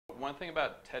one thing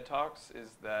about TED Talks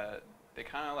is that they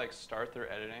kind of like start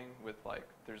their editing with like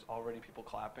there's already people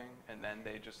clapping, and then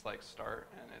they just like start,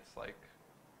 and it's like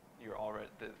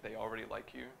they already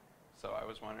like you. So I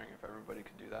was wondering if everybody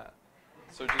could do that.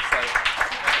 So just like,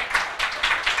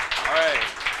 all right,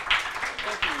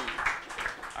 thank you.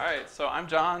 All right, so I'm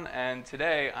John, and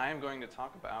today I am going to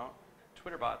talk about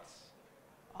Twitter bots.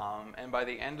 And by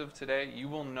the end of today, you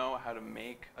will know how to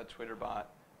make a Twitter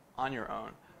bot on your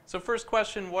own. So first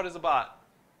question, what is a bot?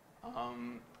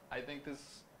 I think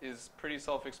this is pretty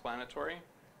self-explanatory.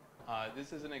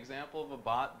 This is an example of a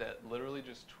bot that literally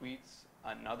just tweets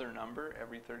another number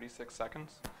every 36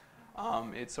 seconds.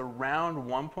 It's around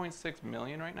 1.6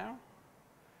 million right now.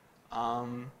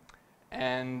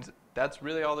 And that's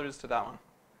really all there is to that one.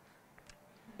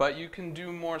 But you can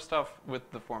do more stuff with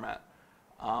the format.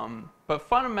 But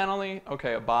fundamentally,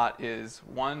 okay, a bot is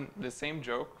the same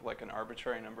joke like an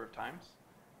arbitrary number of times.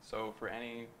 So for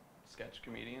any sketch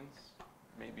comedians,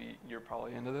 maybe you're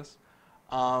probably into this.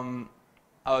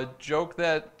 A joke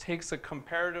that takes a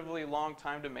comparatively long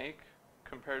time to make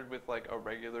compared with like a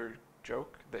regular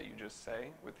joke that you just say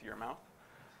with your mouth.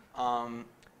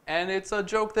 And it's a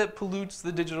joke that pollutes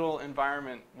the digital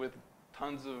environment with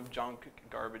tons of junk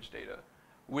garbage data,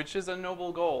 which is a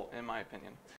noble goal in my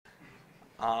opinion.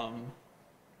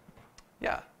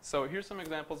 Yeah, so here's some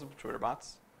examples of Twitter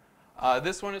bots.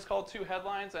 This one is called 2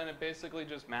 headlines, and it basically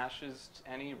just mashes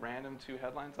any random 2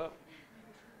 headlines up.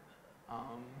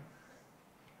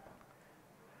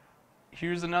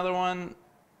 Here's another one.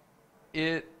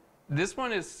 This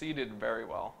one is seeded very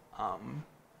well.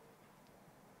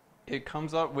 It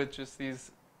comes up with just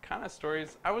these kind of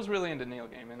stories. I was really into Neil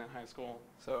Gaiman in high school,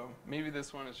 so maybe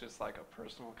this one is just like a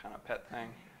personal kind of pet thing.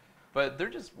 But they're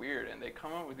just weird, and they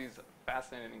come up with these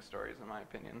fascinating stories, in my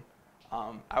opinion.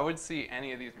 I would see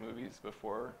any of these movies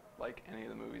before like any of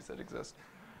the movies that exist.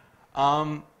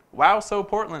 Wow, so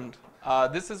Portland.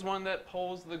 This is one that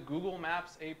pulls the Google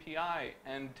Maps API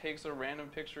and takes a random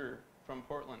picture from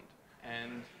Portland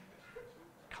and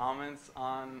comments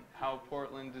on how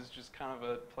Portland is just kind of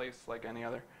a place like any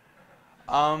other.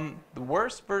 The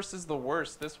worst versus the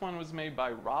worst. This one was made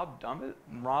by Rob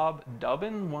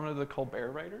Dubbin, one of the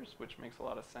Colbert writers, which makes a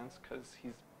lot of sense because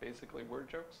he's basically word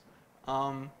jokes.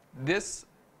 This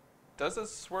does a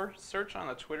search on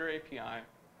the Twitter API.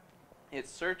 It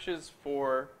searches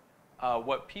for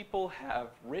what people have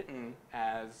written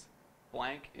as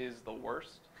blank is the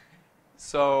worst.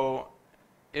 So,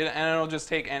 and it'll just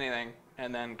take anything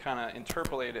and then kind of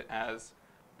interpolate it as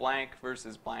blank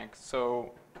versus blank.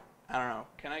 So, I don't know,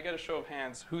 can I get a show of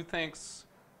hands? Who thinks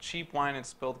cheap wine and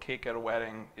spilled cake at a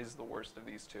wedding is the worst of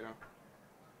these 2?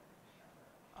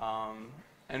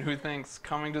 And who thinks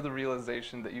coming to the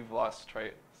realization that you've lost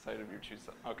sight of your true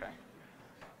self? Okay.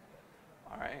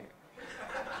 All right.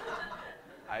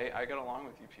 I got along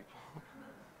with you people.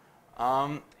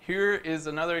 Here is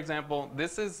another example.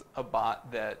 This is a bot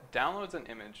that downloads an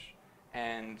image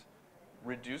and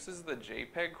reduces the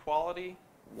JPEG quality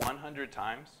 100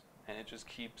 times. And it just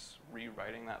keeps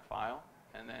rewriting that file.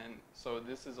 And then, so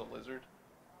this is a lizard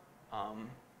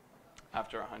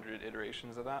after 100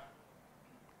 iterations of that.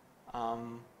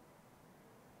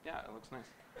 Yeah, it looks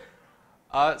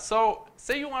nice. So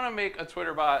say you want to make a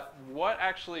Twitter bot, what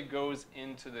actually goes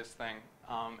into this thing?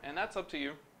 And that's up to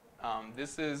you.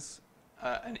 This is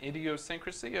an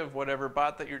idiosyncrasy of whatever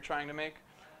bot that you're trying to make.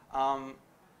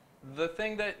 The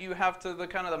thing that you have to, the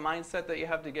mindset that you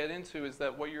have to get into is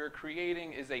that what you're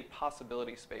creating is a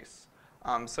possibility space.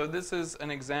 So this is an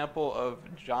example of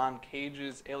John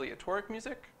Cage's aleatoric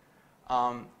music.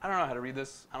 I don't know how to read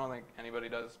this. I don't think anybody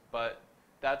does. But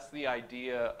that's the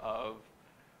idea of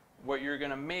what you're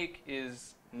going to make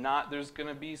is there's going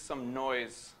to be some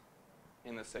noise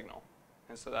in the signal.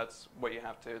 And so that's what you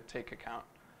have to take account.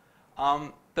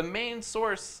 The main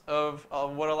source of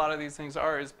what a lot of these things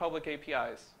are is public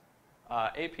APIs.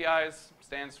 APIs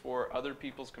stands for other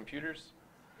people's computers.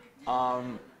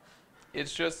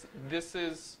 It's just,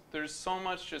 there's so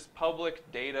much just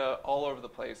public data all over the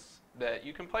place that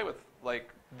you can play with. Like,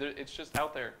 it's just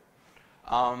out there.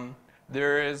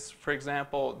 There is, for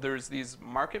example, there's these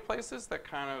marketplaces that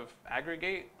kind of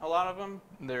aggregate a lot of them.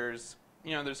 There's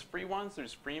free ones,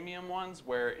 there's freemium ones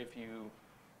where if you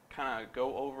kind of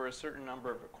go over a certain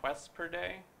number of requests per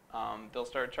day, they'll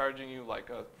start charging you like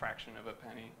a fraction of a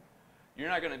penny. You're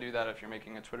not going to do that if you're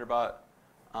making a Twitter bot.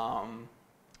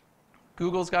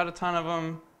 Google's got a ton of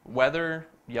them. Weather,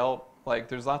 Yelp, like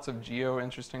there's lots of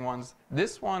geo-interesting ones.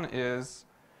 This one is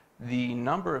the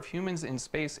number of humans in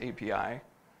space API.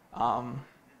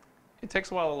 It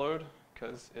takes a while to load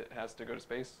because it has to go to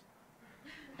space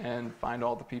and find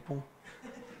all the people.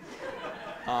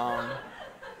 Um,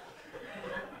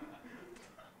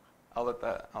 I'll let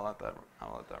that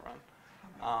run.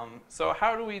 So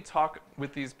how do we talk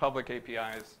with these public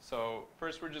APIs? So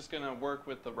first, we're just going to work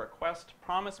with the request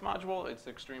promise module. It's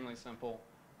extremely simple.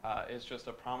 It's just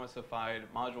a promiseified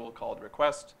module called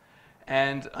request.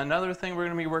 And another thing we're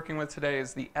going to be working with today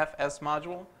is the FS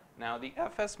module. Now, the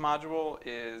FS module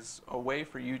is a way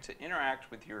for you to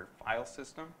interact with your file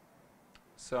system.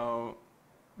 So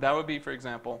that would be, for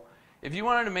example, if you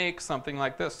wanted to make something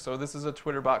like this. So this is a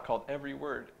Twitter bot called Every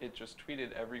Word. It just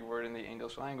tweeted every word in the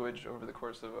English language over the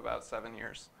course of about 7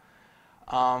 years.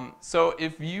 So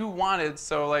if you wanted,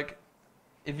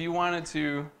 if you wanted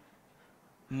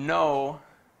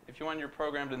your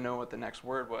program to know what the next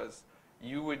word was,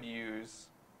 you would use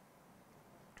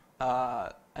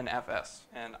an FS.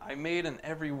 And I made an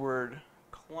Every Word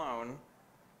clone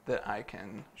that I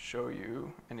can show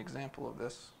you an example of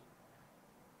this.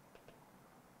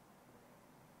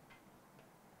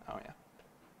 Oh yeah.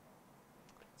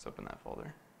 Let's open that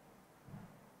folder.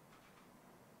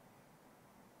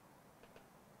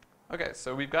 Okay,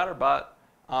 so we've got our bot.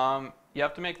 You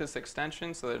have to make this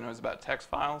extension so that it knows about text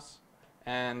files.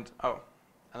 And,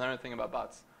 another thing about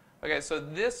bots. Okay, so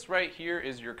this right here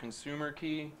is your consumer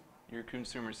key, your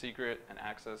consumer secret, and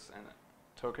access, and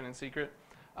token and secret.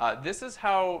 This is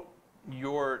how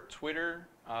your Twitter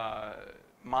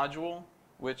module,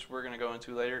 which we're going to go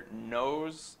into later,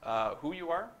 knows who you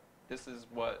are. This is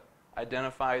what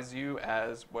identifies you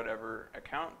as whatever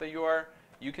account that you are.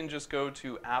 You can just go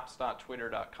to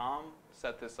apps.twitter.com,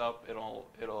 set this up. It'll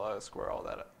square all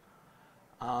that up.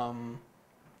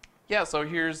 Yeah, so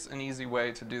here's an easy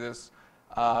way to do this.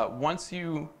 Once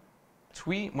you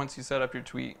set up your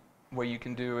tweet, what you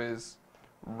can do is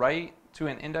write to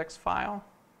an index file.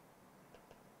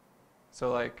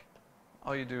 So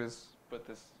all you do is put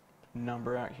this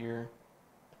number out here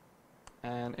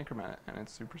and increment it, and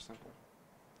it's super simple.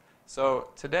 So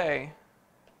today,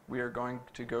 we are going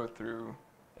to go through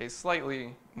a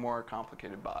slightly more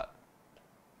complicated bot.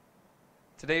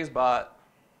 Today's bot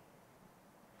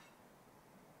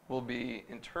will be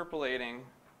interpolating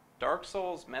Dark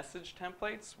Souls message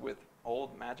templates with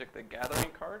old Magic the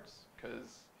Gathering cards,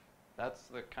 because that's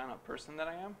the kind of person that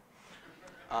I am.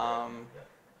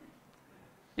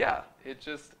 Yeah,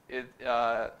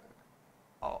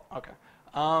 okay.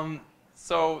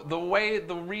 So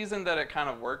the reason that it kind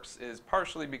of works is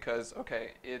partially because,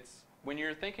 it's when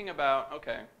you're thinking about,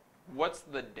 what's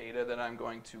the data that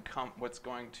what's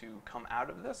going to come out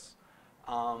of this?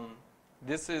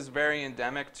 This is very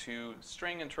endemic to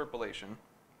string interpolation.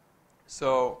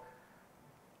 So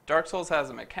Dark Souls has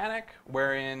a mechanic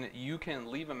wherein you can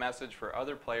leave a message for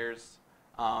other players,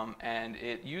 and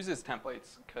it uses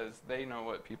templates because they know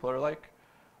what people are like.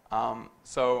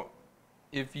 So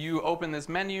if you open this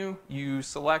menu, you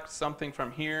select something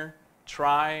from here,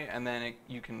 try, and then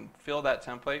you can fill that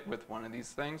template with one of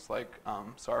these things, like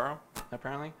sorrow,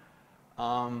 apparently.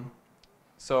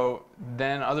 So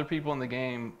then other people in the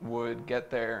game would get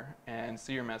there and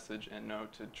see your message and know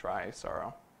to try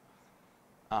sorrow.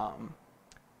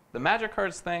 The magic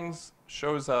cards things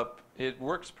shows up. It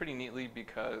works pretty neatly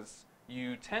because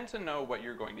you tend to know what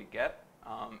you're going to get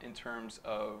in terms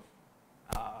of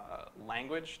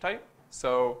language type.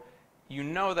 So you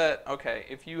know that,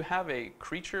 if you have a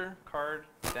creature card,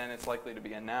 then it's likely to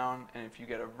be a noun. And if you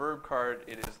get a verb card,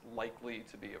 it is likely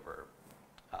to be a verb.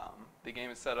 The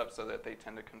game is set up so that they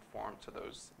tend to conform to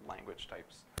those language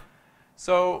types.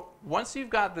 So once you've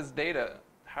got this data,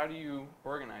 how do you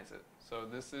organize it? So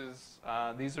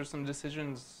these are some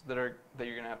decisions that you're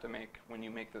going to have to make when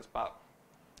you make this bot.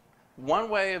 One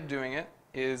way of doing it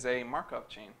is a Markov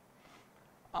chain.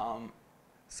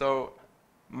 So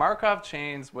Markov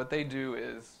chains, what they do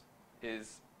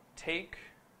is take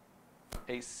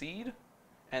a seed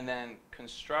and then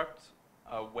construct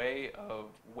a way of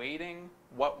weighting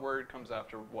what word comes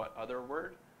after what other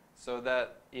word, so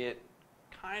that it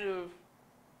kind of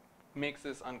makes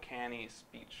this uncanny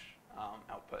speech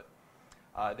output.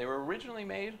 They were originally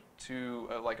made to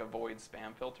avoid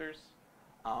spam filters,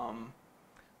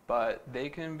 but they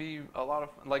can be a lot of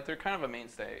they're kind of a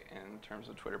mainstay in terms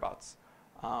of Twitter bots.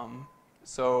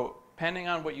 So depending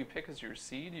on what you pick as your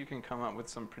seed, you can come up with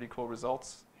some pretty cool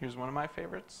results. Here's one of my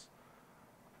favorites.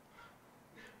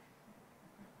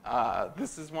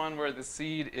 This is one where the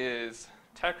seed is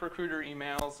tech recruiter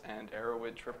emails and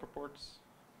Arrowwood trip reports.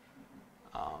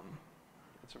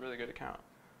 It's a really good account.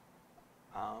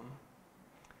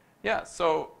 Yeah,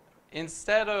 so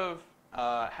instead of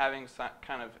having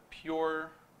kind of pure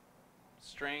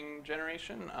string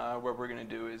generation, what we're going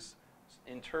to do is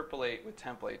interpolate with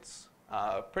templates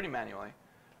pretty manually.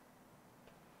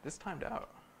 This timed out.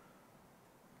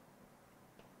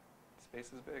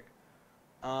 space is big.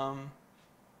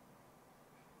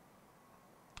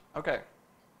 Okay.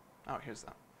 Oh, here's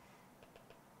that.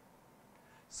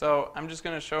 So I'm just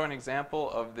going to show an example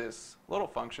of this little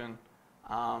function.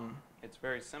 It's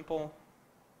very simple.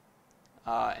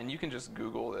 And you can just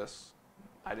Google this.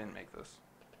 I didn't make this.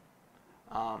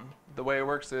 The way it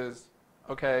works is,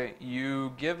 okay,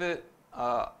 you give it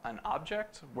an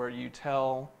object where you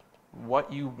tell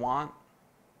what you want.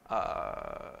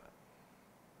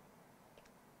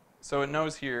 So it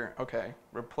knows here, okay,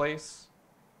 replace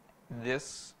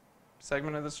this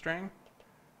segment of the string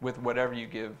with whatever you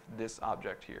give this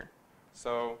object here.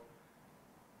 So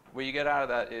what you get out of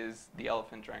that is the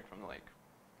elephant drank from the lake.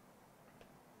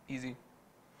 Easy.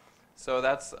 So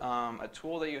that's a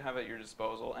tool that you have at your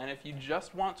disposal. And if you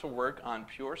just want to work on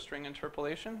pure string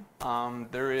interpolation,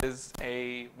 there is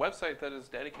a website that is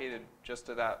dedicated just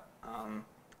to that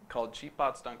called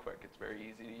Cheatbots Done Quick. It's very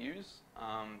easy to use.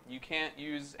 You can't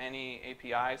use any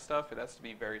API stuff. It has to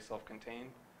be very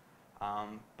self-contained.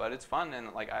 But it's fun,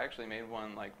 and like I actually made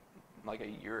one like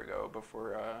a year ago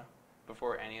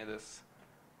before any of this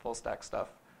full stack stuff.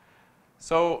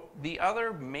 So the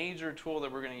other major tool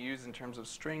that we're going to use in terms of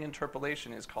string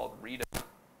interpolation is called Rita.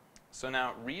 So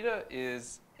now Rita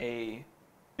is a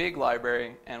big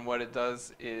library, and what it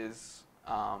does is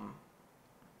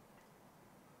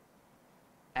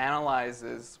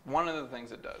analyzes one of the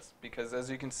things it does, because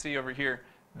as you can see over here,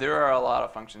 there are a lot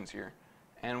of functions here.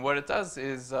 And what it does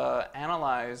is it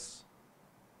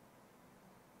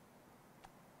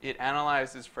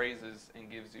analyzes phrases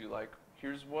and gives you like,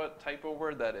 here's what type of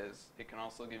word that is. It can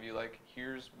also give you like,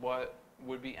 here's what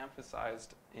would be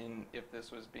emphasized in if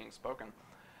this was being spoken.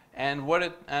 And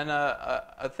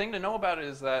a thing to know about it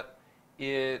is that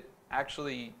it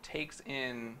actually takes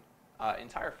in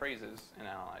entire phrases and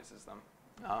analyzes them.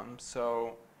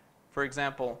 So, for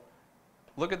example,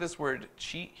 look at this word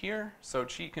cheat here. So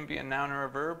cheat can be a noun or a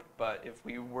verb, but if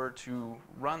we were to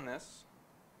run this,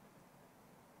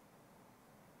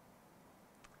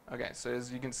 okay, so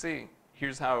as you can see,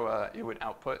 here's how it would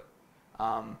output.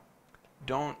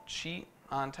 Don't cheat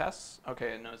on tests.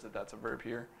 Okay, it knows that that's a verb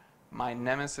here. My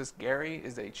nemesis Gary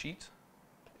is a cheat.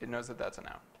 It knows that that's a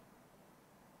noun.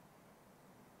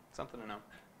 Something to know.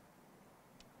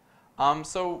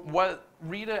 So what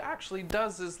Rita actually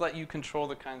does is let you control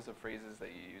the kinds of phrases that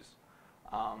you use.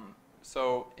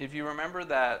 So if you remember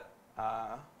that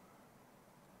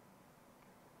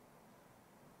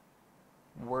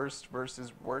worst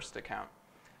versus worst account.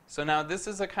 So now this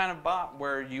is a kind of bot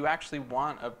where you actually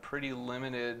want a pretty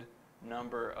limited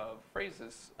number of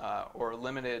phrases or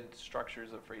limited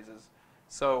structures of phrases.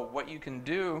 So what you can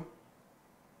do,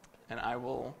 and I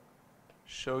will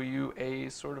show you a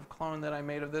sort of clone that I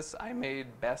made of this. I made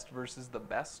best versus the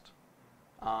best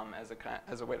as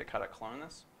a way to kind of clone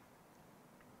this.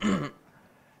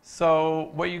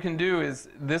 So what you can do is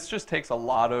this just takes a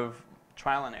lot of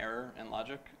trial and error and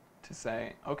logic to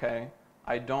say, okay,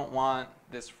 I don't want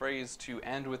this phrase to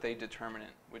end with a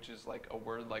determinant, which is like a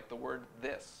word like the word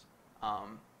this.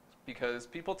 Because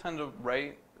people tend to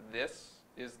write this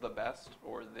is the best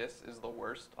or this is the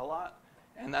worst a lot.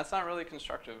 And that's not really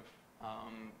constructive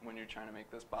when you're trying to make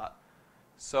this bot.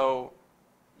 So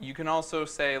you can also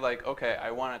say like, okay, I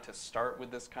want it to start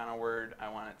with this kind of word. I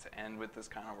want it to end with this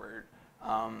kind of word.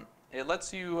 It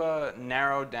lets you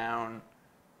narrow down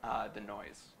the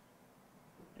noise.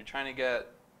 You're trying to get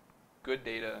good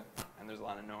data, and there's a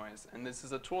lot of noise. And this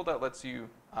is a tool that lets you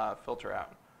filter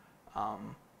out.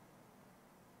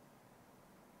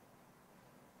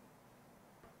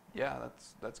 Yeah,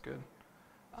 that's good.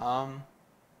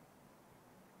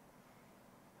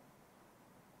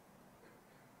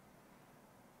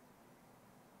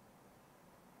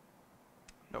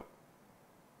 Nope.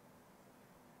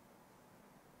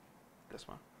 This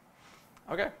one.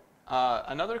 Okay.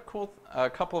 A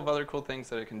couple of other cool things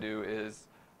that it can do is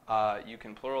you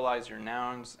can pluralize your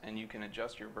nouns and you can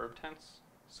adjust your verb tense.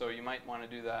 So you might want to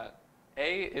do that.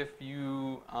 If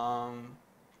you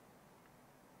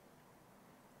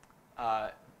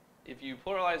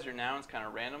pluralize your nouns kind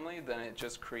of randomly, then it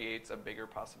just creates a bigger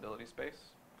possibility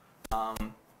space.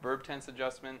 Verb tense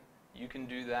adjustment, you can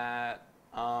do that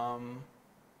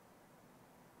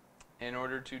in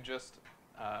order to just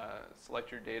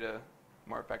select your data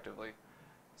more effectively.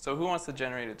 So who wants to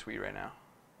generate a tweet right now?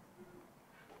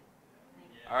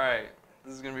 All right,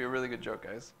 this is going to be a really good joke,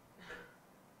 guys.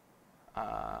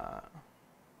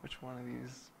 Which one of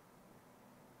these?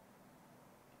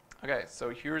 Okay, so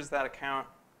here's that account.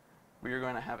 We are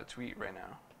going to have a tweet right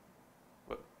now.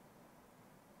 Whoop.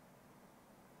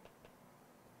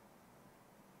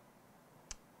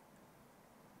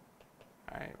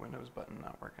 All right, Windows button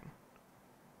not working.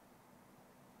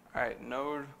 All right,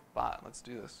 node bot. Let's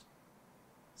do this.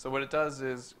 So what it does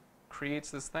is creates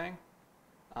this thing.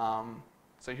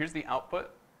 So here's the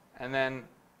output, and then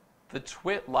the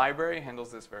twit library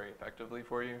handles this very effectively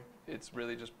for you. It's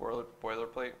really just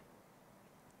boilerplate.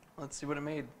 Let's see what it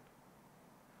made.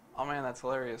 Oh man, that's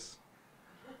hilarious.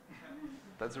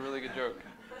 That's a really good joke.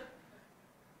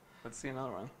 Let's see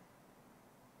another one.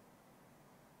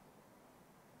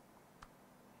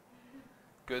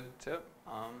 Good tip.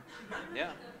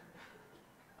 Yeah.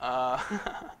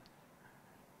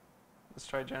 Let's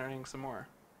try generating some more.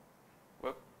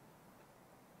 Whoop.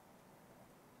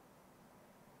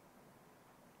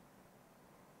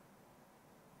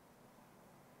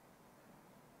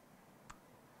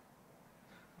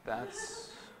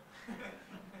 That's...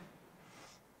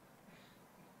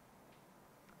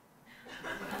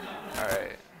 All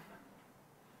right.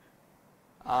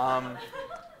 All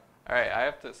right, I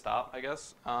have to stop, I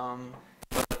guess.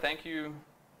 But thank you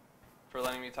for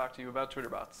letting me talk to you about Twitter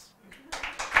bots.